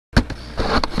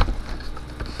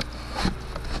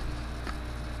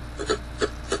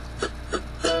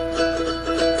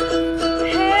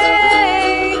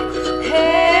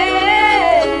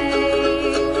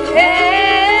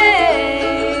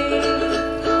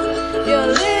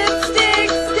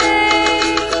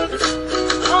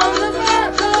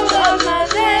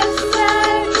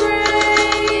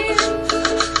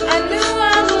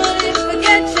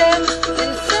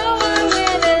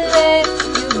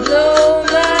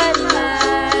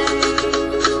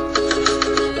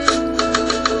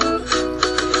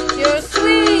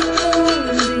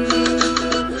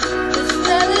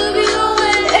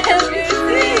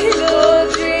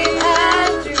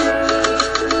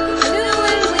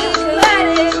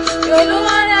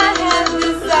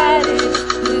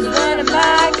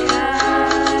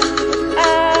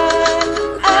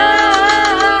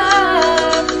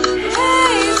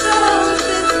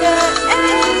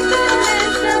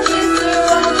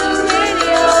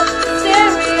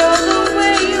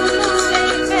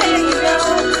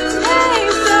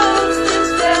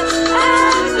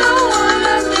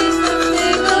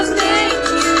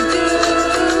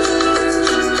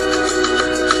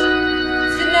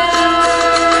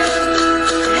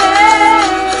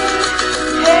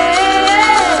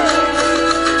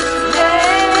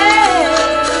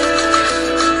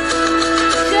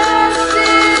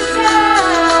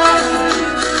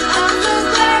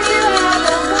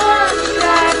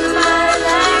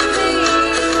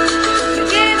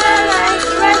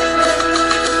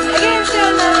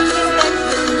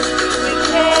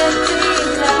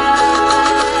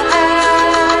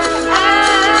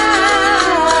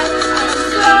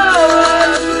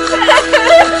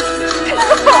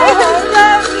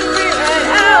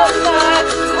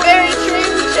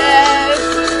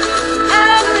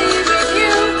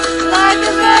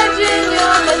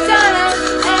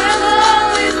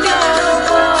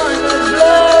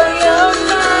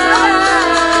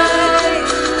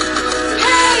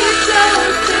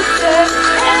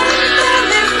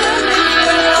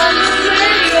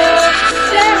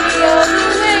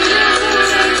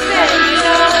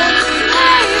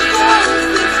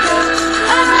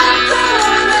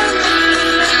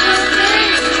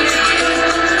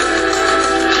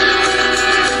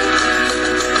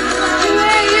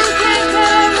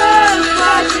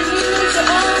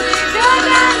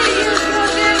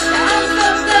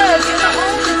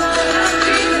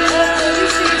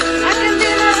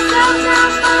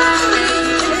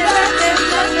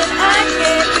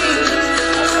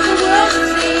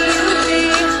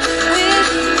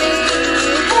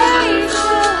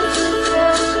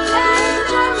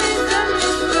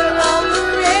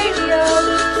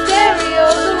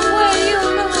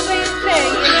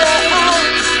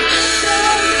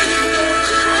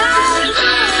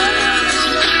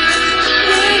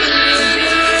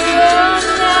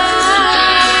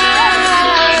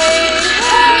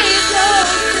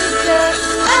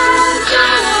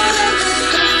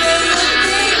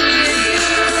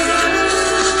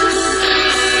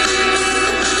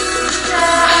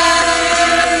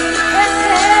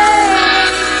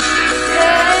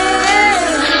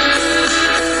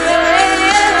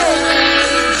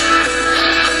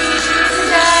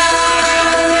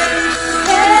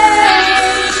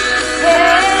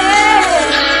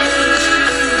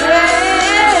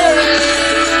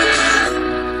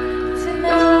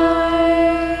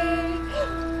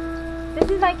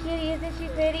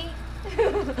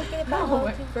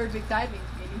perfect timing,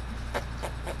 Katie.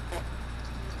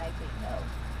 Like it, no.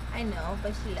 I know,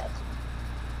 but she loves me.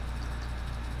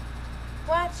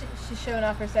 Watch, she's showing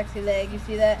off her sexy leg. You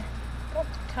see that? Don't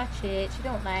touch it. She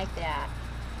don't like that.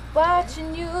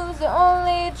 Watching you's the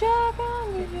only drag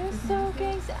on you. You're so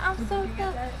gangsta, I'm so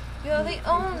dumb. You're the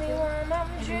only one I'm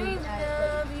dreaming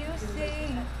of. You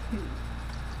see,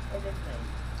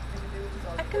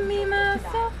 I can be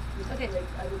myself. Okay.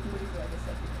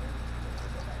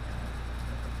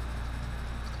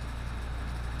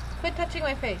 Quit touching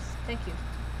my face. Thank you.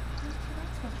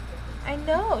 I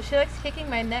know. She likes kicking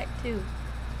my neck too.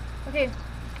 Okay.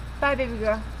 Bye, baby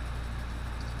girl.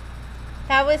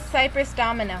 That was Cypress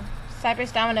Domino.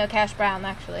 Cypress Domino Cash Brown,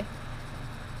 actually.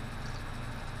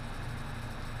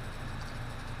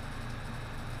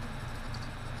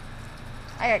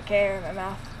 I got hair in my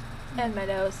mouth. And my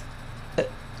nose.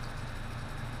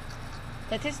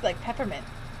 That tastes like peppermint.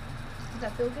 Does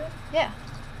that feel good? Yeah.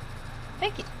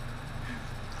 Thank you.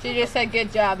 She just said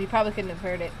good job. You probably couldn't have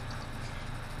heard it.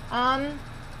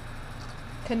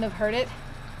 Couldn't have heard it.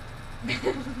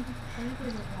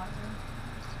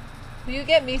 Will you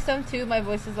get me some too? My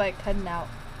voice is like cutting out.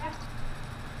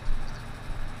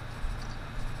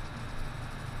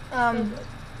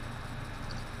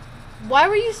 Why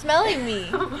were you smelling me?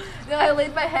 No, I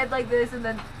laid my head like this and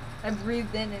then I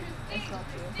breathed in and I smelled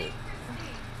you.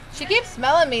 She keeps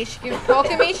smelling me. She keeps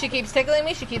poking me. She keeps tickling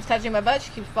me. She keeps touching my butt.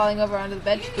 She keeps falling over onto the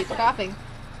bed. She keeps coughing.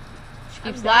 She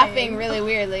keeps laughing really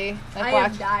weirdly. Like, I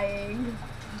am dying.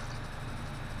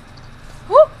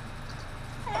 Woo!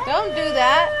 Don't do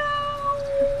that.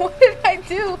 What did I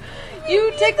do?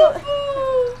 You tickled.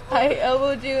 I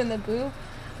elbowed you in the boob.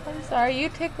 I'm sorry. You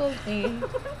tickled me.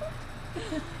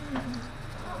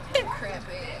 I'm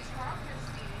cramping.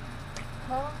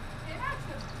 Huh?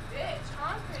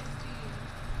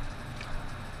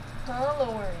 Huh,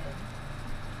 Lauren?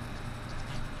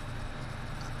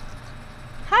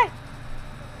 Hi.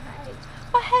 Hi.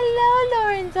 Oh, hello,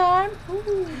 Lauren's arm.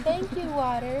 Ooh, thank you,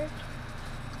 water.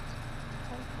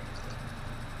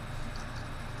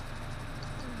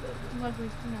 Lovely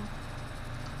to know.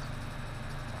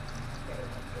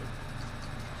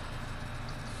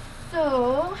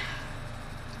 So,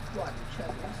 water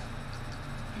chuggers.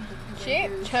 She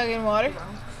ain't chugging water.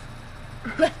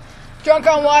 Drunk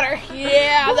on water.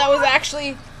 Yeah, that was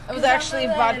actually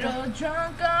vodka.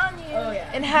 Drunk on you. Oh yeah.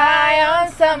 And high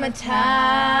on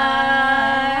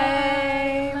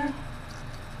summertime.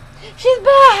 She's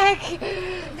back.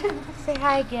 Say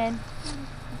hi again.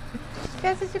 She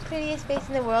has such the prettiest face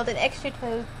in the world, an extra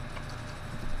toe.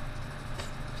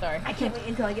 Sorry. I can't wait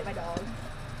until I get my dog.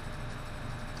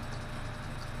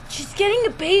 She's getting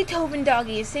a Beethoven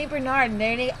doggy, a Saint Bernard,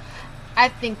 and I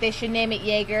think they should name it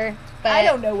Jaeger. But I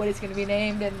don't know what it's going to be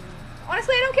named, and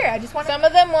honestly, I don't care. I just want some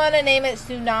of them want to name it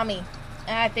Tsunami,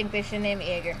 and I think they should name it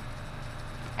Jaeger.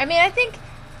 I mean, I think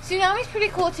Tsunami's pretty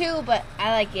cool too, but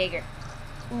I like Jaeger.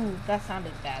 Ooh, that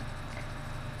sounded bad.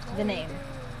 The name.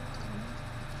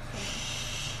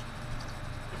 Shh.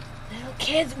 Little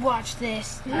kids watch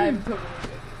this. I'm totally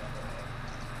joking.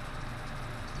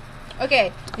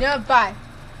 Okay, you know what? Bye.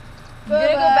 You gonna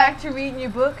go back to reading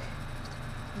your book?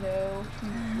 No,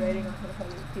 she's writing on how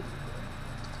to kids.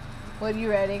 What are you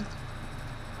writing?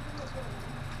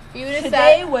 You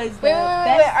Today was the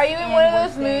best. Are you in one of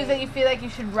those moods that you feel like you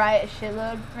should write a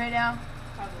shitload right now?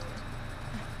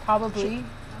 Probably.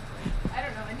 I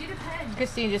don't know. I need a pen.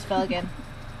 Christine just fell again.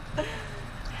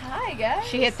 Hi guys.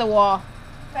 She hit the wall.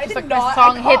 I Just did like not. the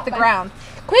song I hit caught the my- ground.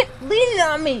 Quit leaning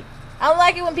on me. I don't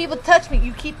like it when people touch me.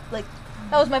 You keep like,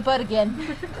 that was my butt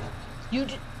again. You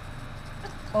just.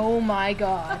 Oh my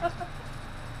god.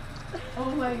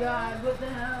 Oh my god! What the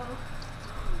hell?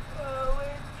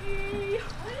 OMG!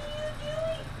 What are you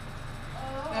doing?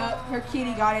 Oh. Her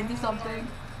kitty got into something.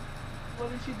 What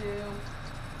did she do?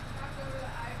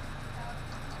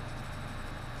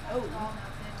 Oh.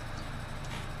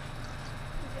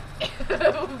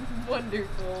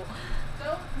 Wonderful.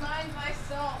 Don't mind my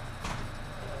salt.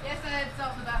 Yes, I had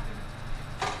salt in the bathroom.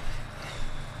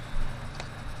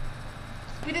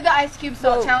 We did the ice cube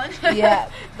salt challenge. Yeah,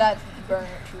 that burned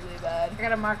truly bad. I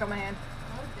got a mark on my hand.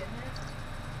 It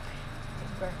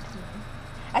burnt mine.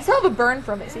 I still have a burn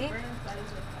from it, see?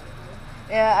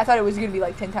 Yeah, I thought it was going to be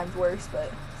like 10 times worse,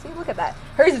 but see, look at that.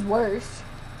 Hers is worse.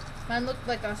 Mine looked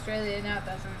like Australia, now it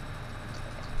doesn't.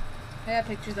 I got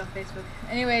pictures on Facebook.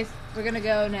 Anyways, we're gonna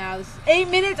go now. This is 8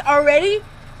 minutes already?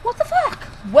 What the fuck?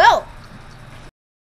 Well,